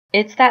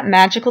It's that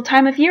magical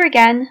time of year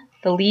again.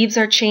 The leaves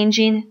are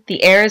changing,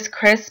 the air is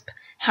crisp,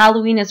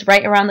 Halloween is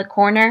right around the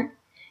corner.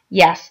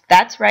 Yes,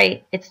 that's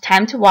right, it's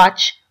time to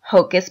watch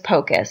Hocus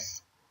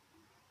Pocus.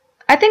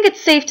 I think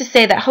it's safe to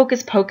say that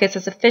Hocus Pocus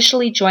has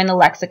officially joined the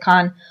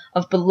lexicon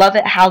of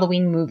beloved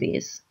Halloween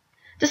movies.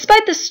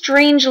 Despite the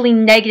strangely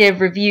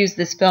negative reviews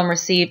this film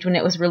received when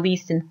it was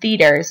released in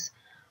theaters,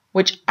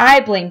 which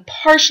I blame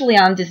partially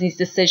on Disney's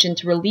decision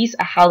to release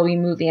a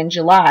Halloween movie in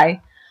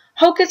July,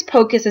 Hocus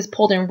Pocus has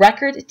pulled in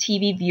record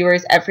TV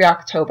viewers every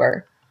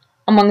October.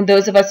 Among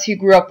those of us who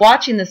grew up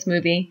watching this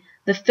movie,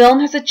 the film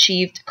has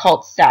achieved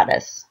cult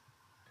status.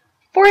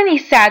 For any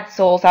sad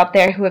souls out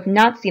there who have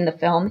not seen the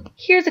film,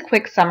 here's a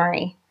quick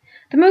summary.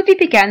 The movie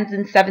begins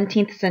in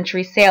 17th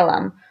century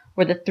Salem,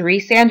 where the three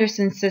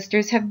Sanderson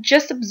sisters have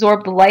just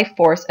absorbed the life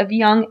force of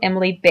young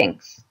Emily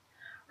Binks.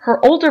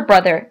 Her older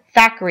brother,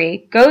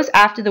 Thackeray, goes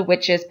after the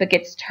witches but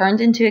gets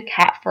turned into a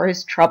cat for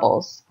his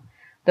troubles.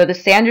 Though the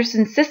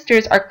Sanderson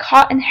sisters are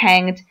caught and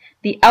hanged,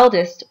 the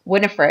eldest,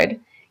 Winifred,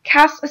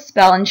 casts a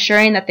spell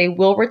ensuring that they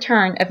will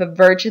return if a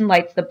virgin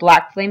lights the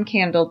black flame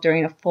candle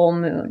during a full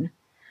moon.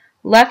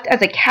 Left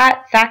as a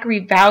cat,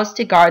 Thackeray vows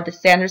to guard the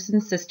Sanderson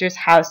sisters'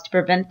 house to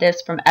prevent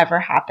this from ever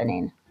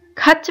happening.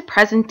 Cut to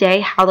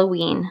present-day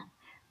Halloween.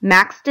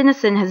 Max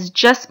Dennison has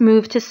just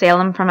moved to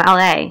Salem from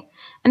LA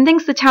and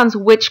thinks the town's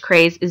witch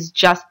craze is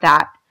just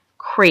that,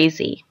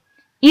 crazy.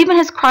 Even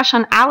his crush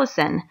on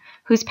Allison,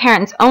 whose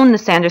parents own the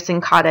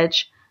Sanderson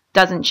cottage,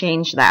 doesn't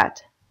change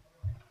that.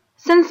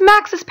 Since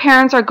Max's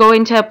parents are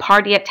going to a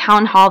party at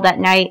Town Hall that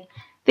night,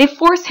 they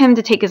force him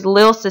to take his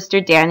little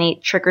sister Danny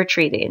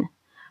trick-or-treating.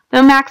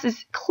 Though Max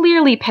is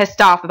clearly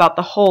pissed off about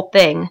the whole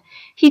thing,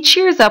 he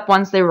cheers up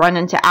once they run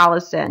into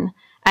Allison,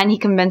 and he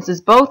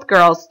convinces both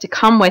girls to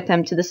come with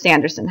him to the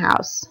Sanderson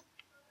house.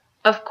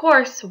 Of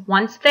course,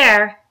 once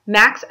there,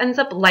 Max ends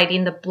up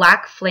lighting the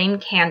black flame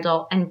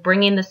candle and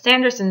bringing the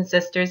Sanderson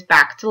sisters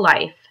back to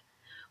life.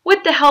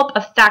 With the help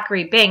of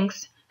Thackeray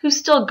Binks, who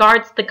still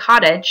guards the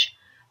cottage,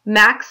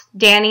 Max,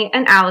 Danny,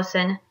 and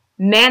Allison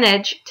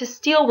manage to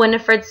steal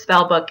Winifred's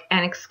spellbook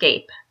and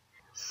escape.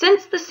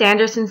 Since the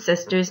Sanderson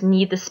sisters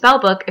need the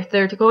spellbook if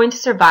they're going to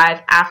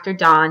survive after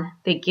dawn,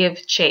 they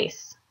give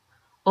chase.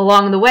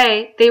 Along the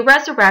way, they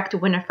resurrect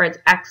Winifred's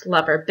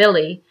ex-lover,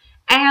 Billy,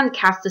 and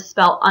cast a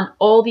spell on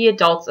all the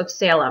adults of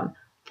Salem,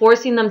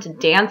 forcing them to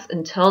dance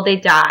until they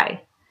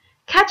die.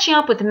 Catching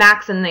up with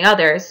Max and the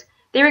others,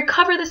 they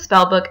recover the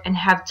spellbook and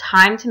have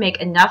time to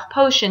make enough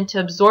potion to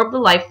absorb the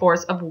life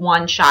force of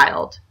one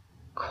child.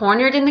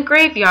 Cornered in the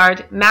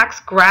graveyard,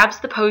 Max grabs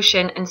the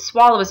potion and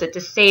swallows it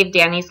to save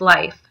Danny's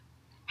life.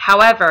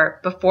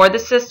 However, before the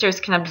sisters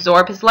can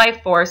absorb his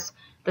life force,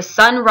 the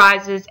sun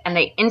rises and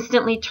they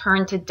instantly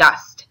turn to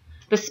dust.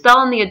 The spell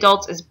on the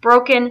adults is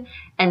broken,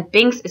 and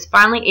Binks is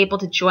finally able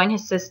to join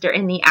his sister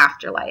in the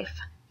afterlife.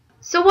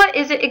 So what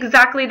is it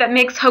exactly that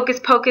makes Hocus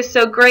Pocus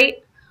so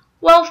great?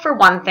 Well, for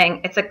one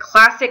thing, it's a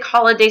classic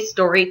holiday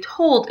story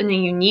told in a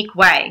unique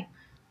way.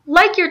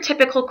 Like your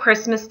typical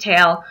Christmas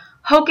tale,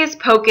 Hocus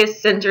Pocus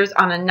centers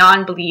on a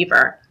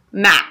non-believer,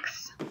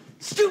 Max.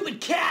 Stupid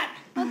cat!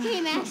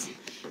 Okay, Max,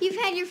 you've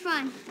had your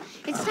fun.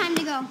 It's time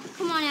to go.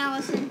 Come on,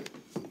 Allison.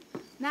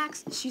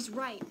 Max, she's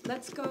right.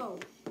 Let's go.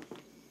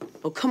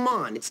 Oh, come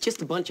on. It's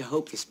just a bunch of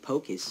hocus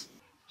pocus.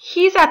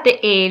 He's at the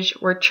age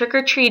where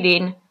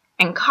trick-or-treating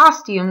and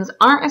costumes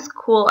aren't as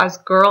cool as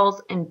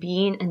girls and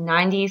being a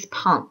 90s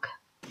punk.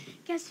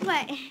 Guess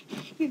what?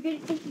 You're gonna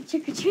take me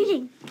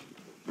trick-or-treating.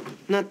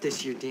 Not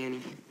this year,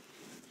 Danny.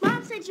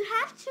 Mom said you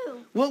have to.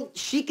 Well,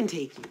 she can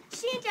take you.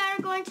 She and Dad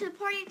are going to the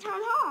party at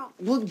Town Hall.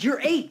 Well,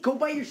 you're 8. Go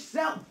by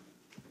yourself.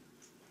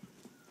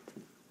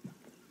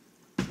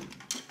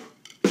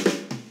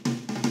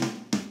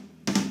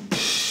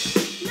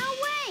 No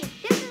way!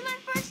 This is my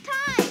first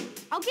time.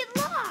 I'll get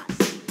lost.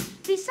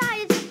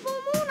 Besides, it's a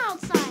full moon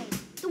outside.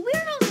 The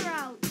weirdos are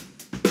out.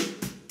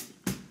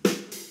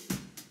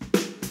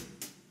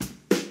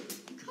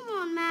 Come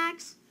on,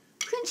 Max.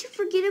 Couldn't you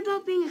forget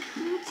about being a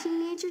cool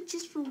teenager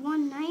just for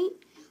one night?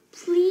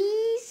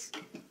 Please?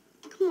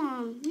 Come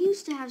on. We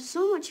used to have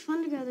so much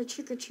fun together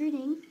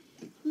trick-or-treating.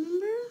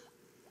 Remember?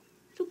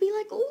 It'll be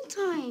like old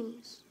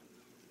times.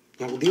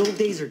 Yeah, well, the old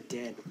days are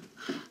dead.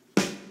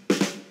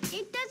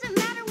 It doesn't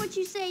matter what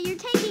you say. You're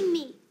taking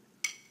me.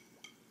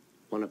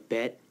 Wanna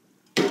bet?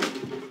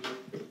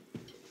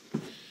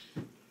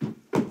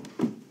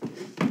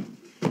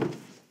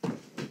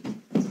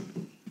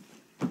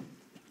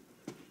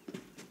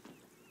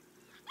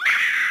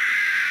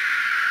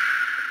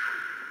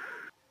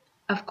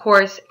 Of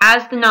course,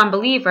 as the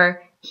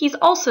non-believer, he's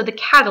also the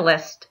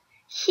catalyst.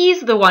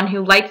 He's the one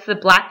who lights the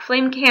black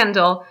flame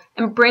candle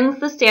and brings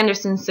the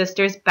Sanderson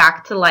sisters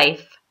back to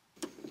life.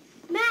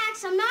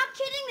 Max, I'm not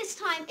kidding this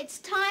time. It's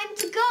time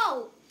to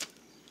go.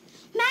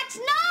 Max,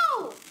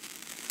 no!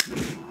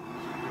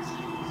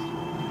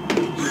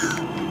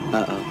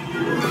 Uh-oh.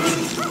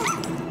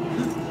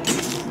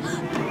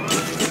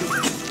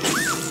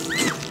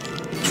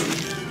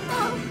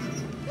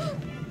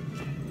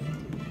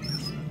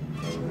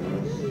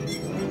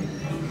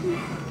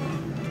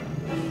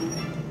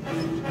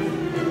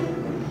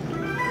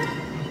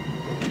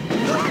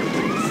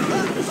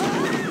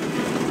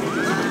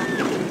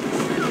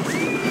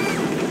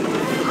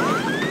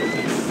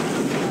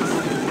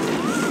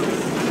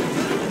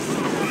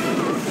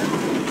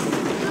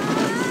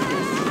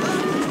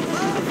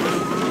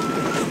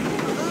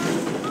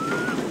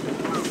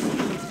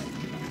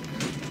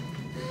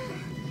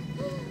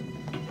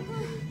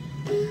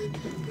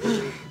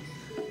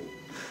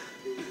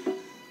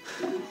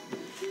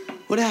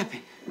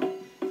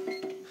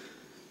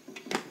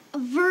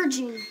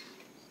 virgin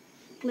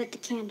lit the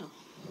candle.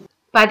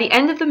 By the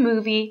end of the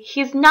movie,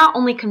 he is not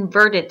only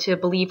converted to a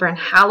believer in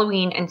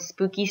Halloween and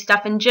spooky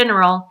stuff in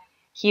general,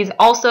 he is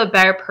also a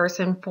better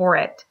person for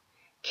it.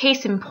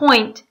 Case in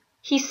point,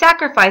 he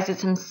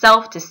sacrifices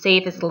himself to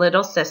save his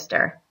little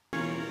sister.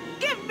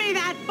 Give me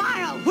that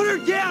vial! Put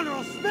her down or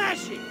I'll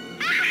smash it!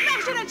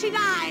 Smash it and she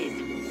dies!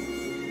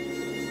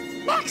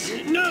 Max!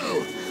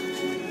 No!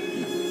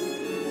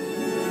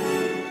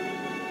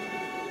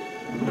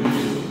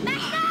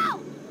 Max, no!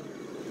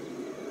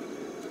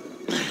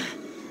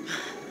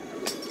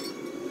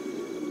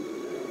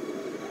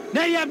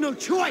 Now you have no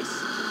choice!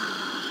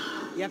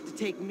 You have to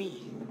take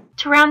me.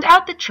 To round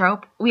out the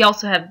trope, we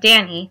also have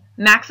Danny,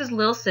 Max's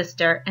little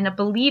sister, and a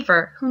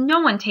believer who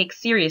no one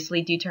takes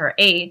seriously due to her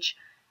age,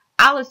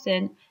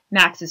 Allison,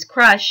 Max's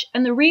crush,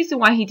 and the reason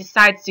why he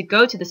decides to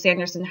go to the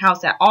Sanderson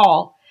house at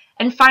all,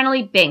 and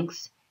finally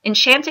Binks,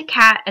 enchanted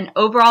cat and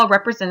overall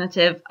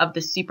representative of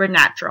the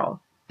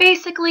supernatural.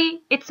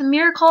 Basically, it's a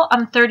Miracle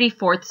on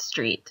 34th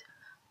Street,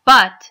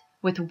 but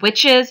with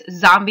witches,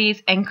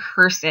 zombies, and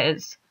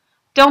curses.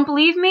 Don't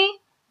believe me?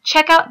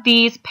 Check out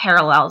these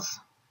parallels.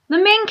 The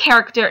main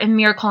character in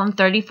Miracle on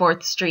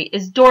 34th Street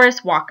is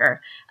Doris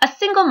Walker, a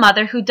single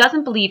mother who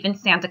doesn't believe in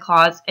Santa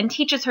Claus and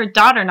teaches her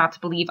daughter not to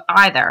believe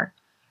either.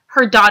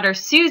 Her daughter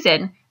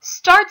Susan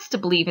starts to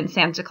believe in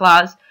Santa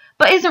Claus,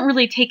 but isn't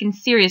really taken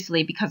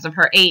seriously because of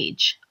her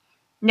age.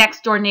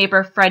 Next-door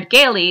neighbor Fred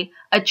Gailey,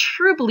 a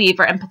true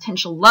believer and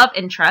potential love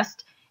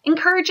interest,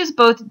 encourages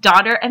both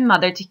daughter and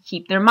mother to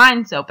keep their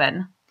minds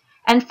open.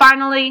 And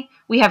finally,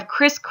 we have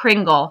Kris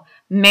Kringle,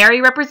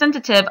 merry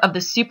representative of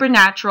the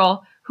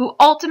supernatural, who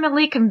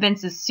ultimately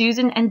convinces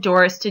Susan and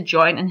Doris to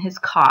join in his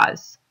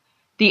cause.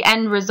 The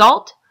end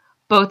result?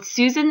 Both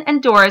Susan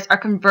and Doris are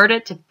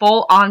converted to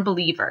full-on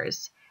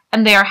believers,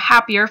 and they are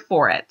happier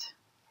for it.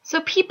 So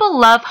people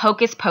love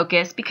Hocus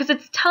Pocus because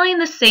it's telling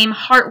the same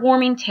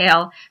heartwarming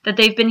tale that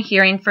they've been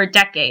hearing for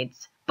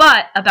decades,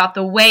 but about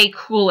the way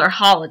cooler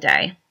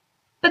holiday.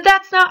 But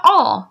that's not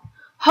all.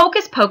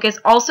 Hocus Pocus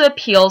also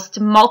appeals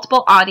to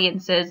multiple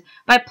audiences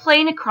by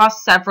playing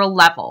across several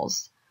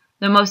levels.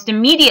 The most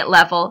immediate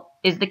level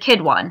is the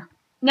kid one.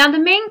 Now the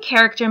main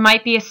character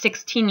might be a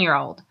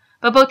 16-year-old,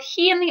 but both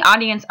he and the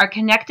audience are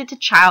connected to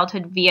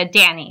childhood via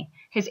Danny,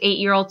 his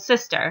 8-year-old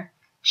sister.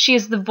 She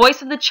is the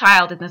voice of the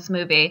child in this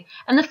movie,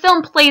 and the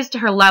film plays to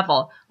her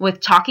level,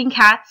 with talking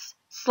cats,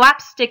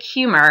 slapstick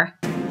humor,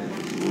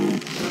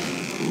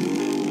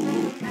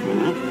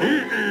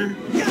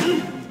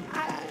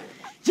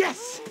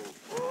 Yes!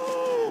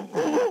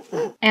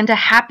 and a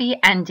happy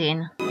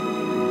ending.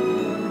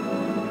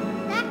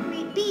 That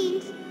green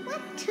beans,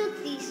 what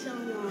took these so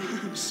long?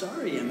 I'm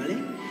sorry,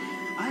 Emily.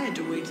 I had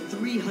to wait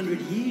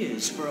 300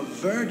 years for a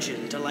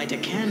virgin to light a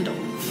candle.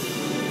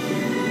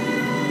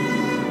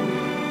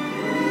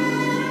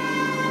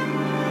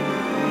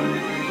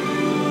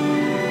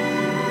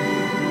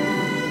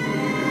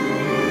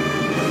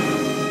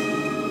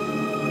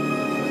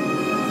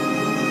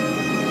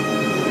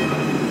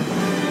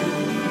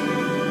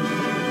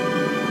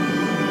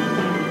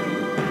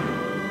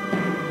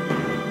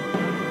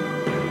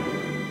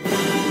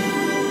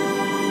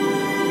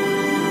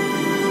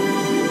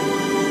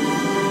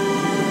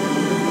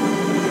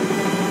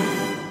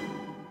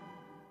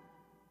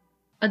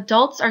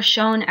 Adults are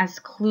shown as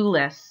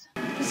clueless.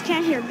 This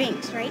can't hear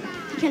Binks, right?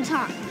 He can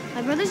talk.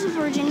 My brother's a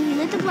virgin. He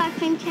lit the black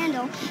flame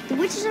candle. The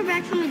witches are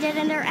back from the dead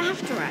and they're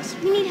after us.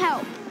 We need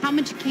help. How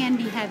much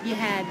candy have you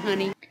had,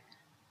 honey?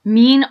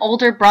 Mean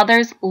older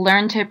brothers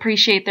learn to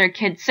appreciate their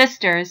kid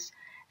sisters,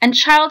 and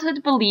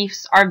childhood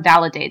beliefs are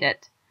validated.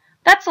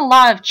 That's a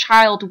lot of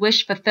child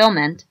wish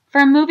fulfillment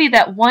for a movie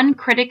that one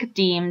critic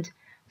deemed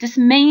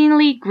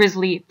dismayingly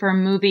grisly for a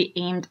movie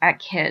aimed at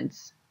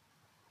kids.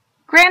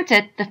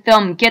 Granted, the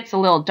film gets a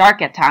little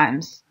dark at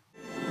times.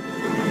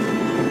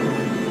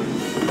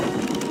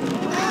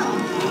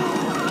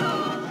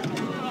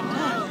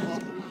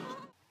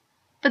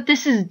 But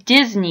this is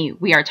Disney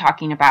we are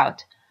talking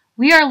about.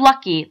 We are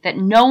lucky that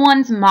no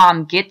one's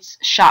mom gets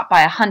shot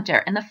by a hunter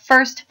in the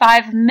first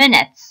 5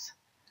 minutes.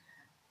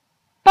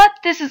 But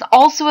this is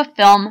also a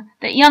film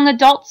that young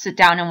adults sit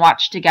down and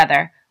watch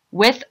together,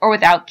 with or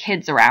without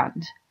kids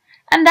around.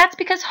 And that's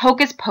because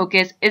Hocus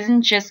Pocus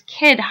isn't just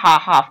kid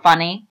ha-ha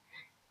funny.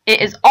 It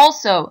is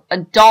also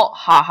adult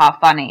ha-ha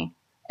funny,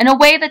 in a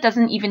way that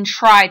doesn't even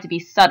try to be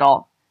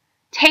subtle.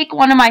 Take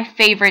one of my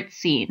favorite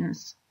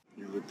scenes.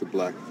 You lit the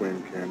black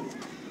flame candle.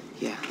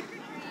 Yeah.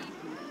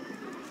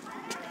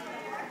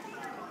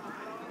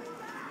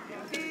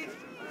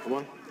 Come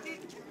on.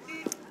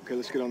 Okay,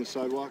 let's get on the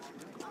sidewalk.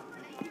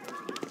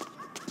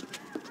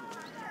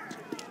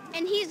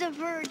 And he's a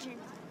virgin.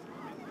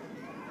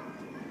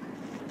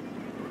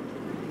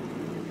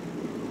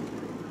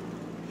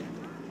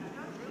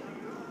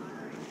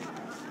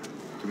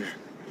 Come here.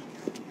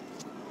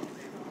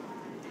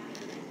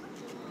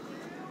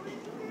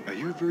 Are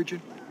you a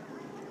virgin?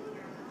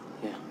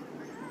 Yeah.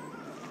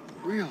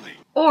 Really?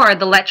 Or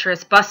the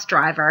lecherous bus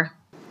driver.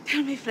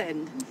 Tell me,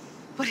 friend,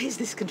 what is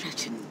this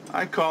contraption?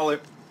 I call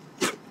it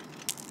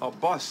a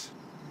bus.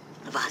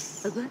 A of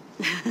us.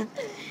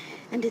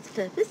 And its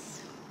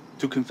purpose?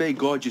 To convey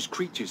gorgeous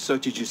creatures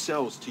such as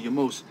yourselves to your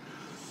most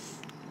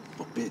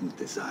forbidden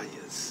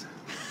desires.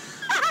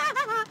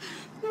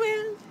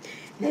 Well,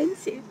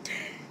 Nancy,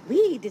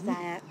 we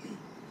desire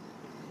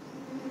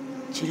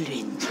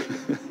children.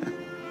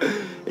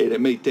 Hey,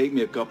 that may take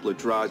me a couple of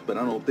tries, but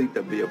I don't think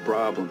that'll be a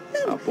problem.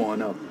 Hop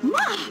on up.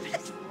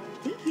 Marvelous.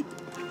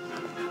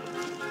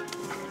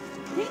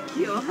 Thank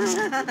you.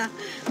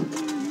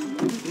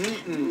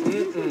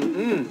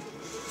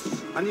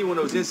 I need one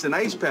of those instant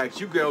ice packs.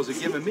 You girls are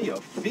giving me a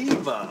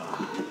fever.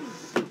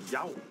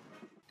 Yow.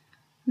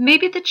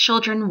 Maybe the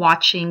children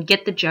watching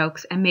get the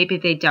jokes and maybe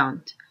they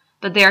don't,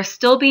 but they are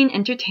still being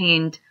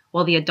entertained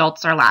while the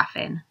adults are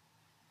laughing.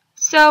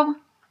 So,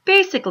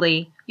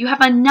 basically, you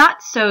have a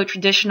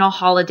not-so-traditional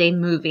holiday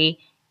movie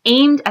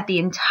aimed at the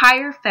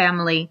entire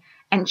family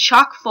and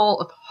chock full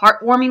of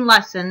heartwarming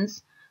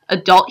lessons,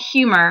 adult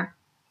humor,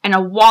 and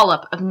a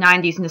wallop of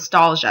 90s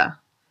nostalgia.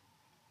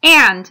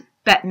 And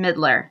Bette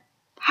Midler.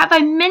 Have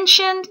I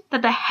mentioned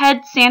that the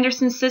head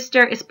Sanderson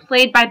sister is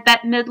played by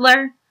Bette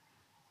Midler,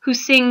 who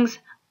sings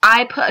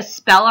I Put a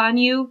Spell on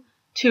You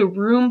to a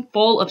room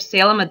full of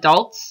Salem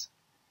adults?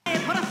 I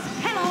put a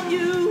spell on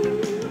you,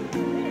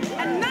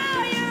 and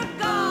now you're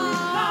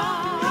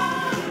gone.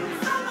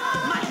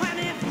 My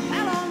honey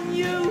fell on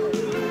you,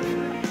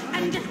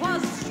 and it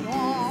was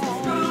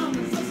strong.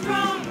 So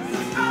strong.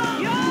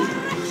 Your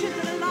wretched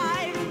little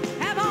life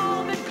have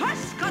all been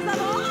cursed because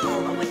of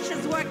all the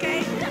witches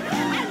working.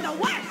 And the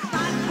worst, I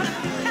put a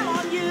spell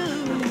on you,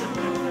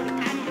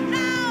 and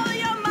now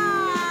you're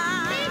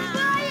mine.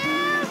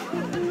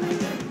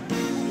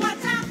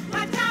 What's up?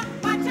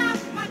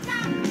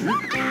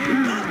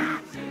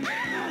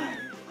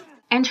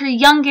 And her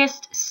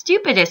youngest,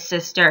 stupidest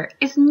sister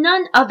is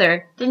none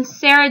other than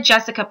Sarah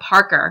Jessica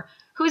Parker,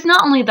 who is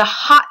not only the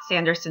hot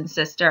Sanderson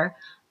sister,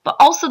 but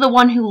also the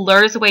one who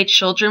lures away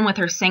children with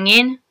her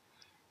singing.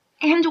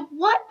 And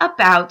what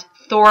about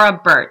Thora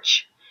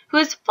Birch, who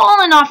has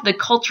fallen off the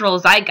cultural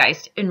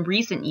zeitgeist in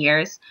recent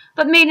years,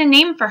 but made a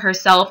name for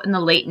herself in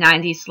the late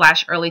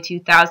 90s/early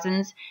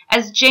 2000s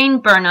as Jane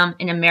Burnham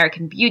in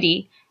American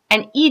Beauty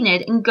and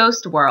Enid in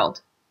Ghost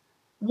World?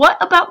 What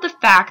about the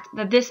fact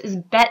that this is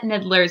Bette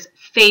Midler's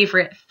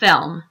favorite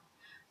film?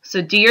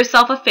 So do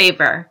yourself a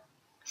favor.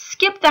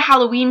 Skip the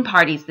Halloween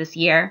parties this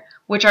year,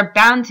 which are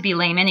bound to be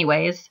lame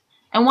anyways,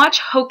 and watch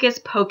Hocus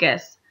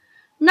Pocus.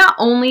 Not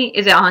only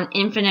is it on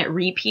infinite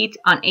repeat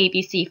on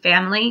ABC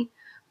Family,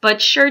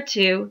 but sure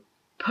to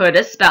put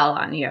a spell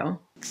on you.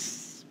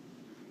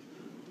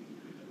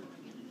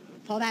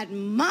 For that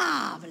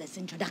marvelous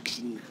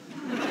introduction.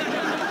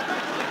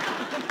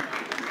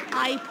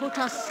 I put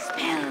a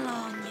spell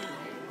on you.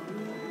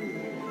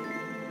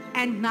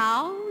 And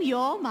now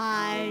you're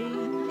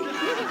mine.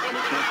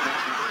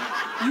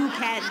 You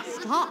can't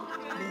stop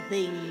the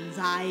things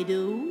I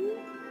do.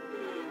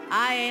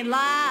 I ain't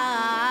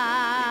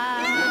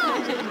lying.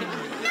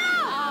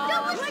 No!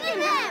 Don't listen to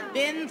him!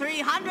 Been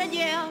 300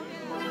 years,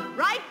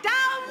 right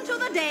down to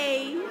the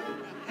day.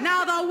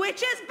 Now the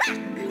witch is back,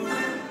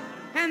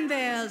 and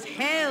there's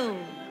hell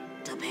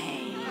to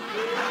pay.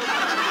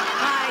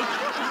 I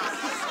put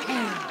a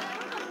spell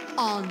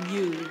on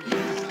you.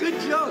 Good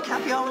joke.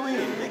 Happy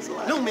Halloween. Thanks a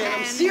lot. No, man, I'm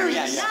And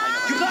serious. now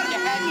You gotta get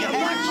me a